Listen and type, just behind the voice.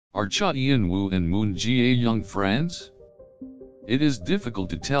Are chae-yeon and Moon Jae-young friends? It is difficult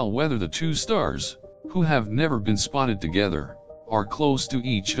to tell whether the two stars, who have never been spotted together, are close to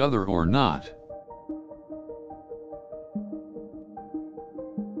each other or not.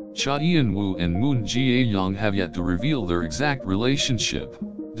 Chae-yeon and Moon Jae-young have yet to reveal their exact relationship,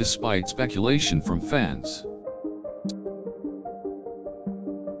 despite speculation from fans.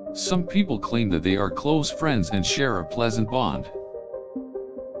 Some people claim that they are close friends and share a pleasant bond.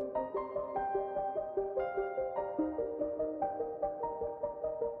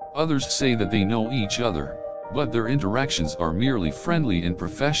 Others say that they know each other, but their interactions are merely friendly and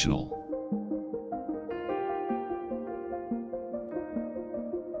professional.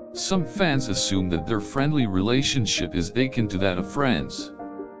 Some fans assume that their friendly relationship is akin to that of friends.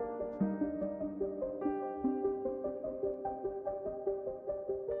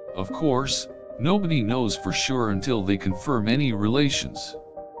 Of course, nobody knows for sure until they confirm any relations.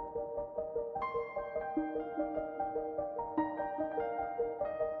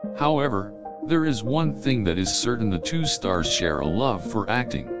 However, there is one thing that is certain: the two stars share a love for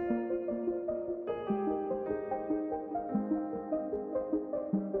acting.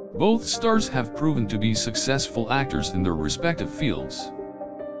 Both stars have proven to be successful actors in their respective fields.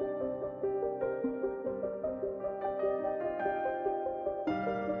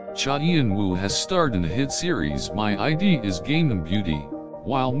 Chae-yeon has starred in the hit series My ID is Gangnam Beauty,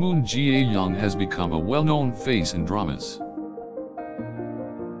 while Moon Jae-young has become a well-known face in dramas.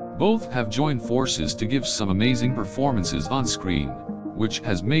 Both have joined forces to give some amazing performances on screen, which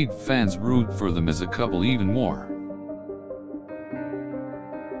has made fans root for them as a couple even more.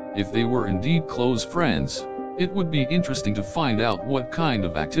 If they were indeed close friends, it would be interesting to find out what kind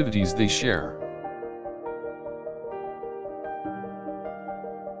of activities they share.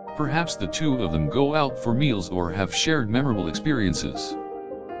 Perhaps the two of them go out for meals or have shared memorable experiences.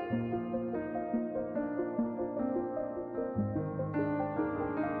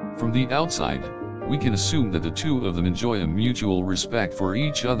 From the outside, we can assume that the two of them enjoy a mutual respect for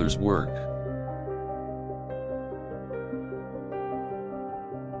each other's work.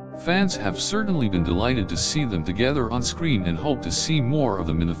 Fans have certainly been delighted to see them together on screen and hope to see more of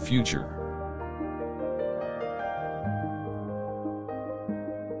them in the future.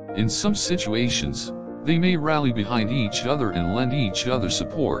 In some situations, they may rally behind each other and lend each other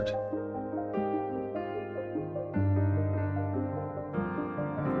support.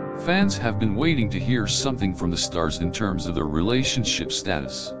 Fans have been waiting to hear something from the stars in terms of their relationship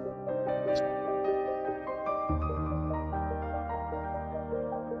status.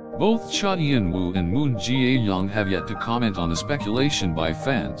 Both chae-yeon and Moon Jae-young have yet to comment on the speculation by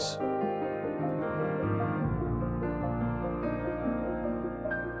fans.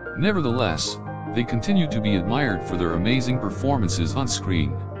 Nevertheless, they continue to be admired for their amazing performances on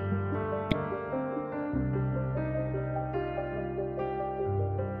screen.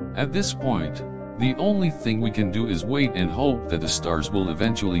 At this point, the only thing we can do is wait and hope that the stars will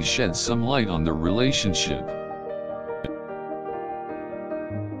eventually shed some light on their relationship.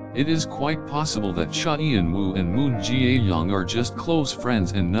 It is quite possible that chae-yeon and Moon Jae-young are just close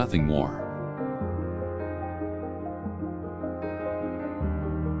friends and nothing more.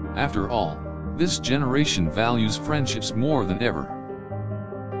 After all, this generation values friendships more than ever.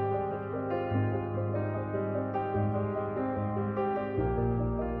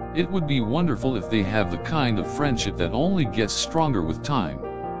 It would be wonderful if they have the kind of friendship that only gets stronger with time.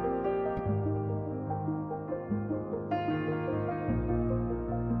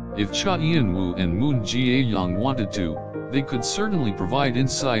 If chae-yeon and Moon Jae-young wanted to, they could certainly provide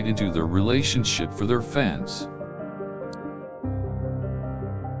insight into their relationship for their fans.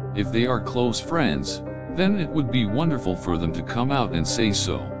 If they are close friends, then it would be wonderful for them to come out and say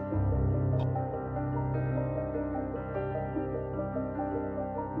so.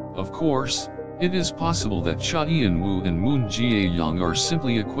 Of course, it is possible that chae-yeon and Moon Jae-young are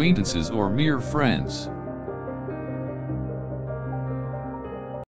simply acquaintances or mere friends.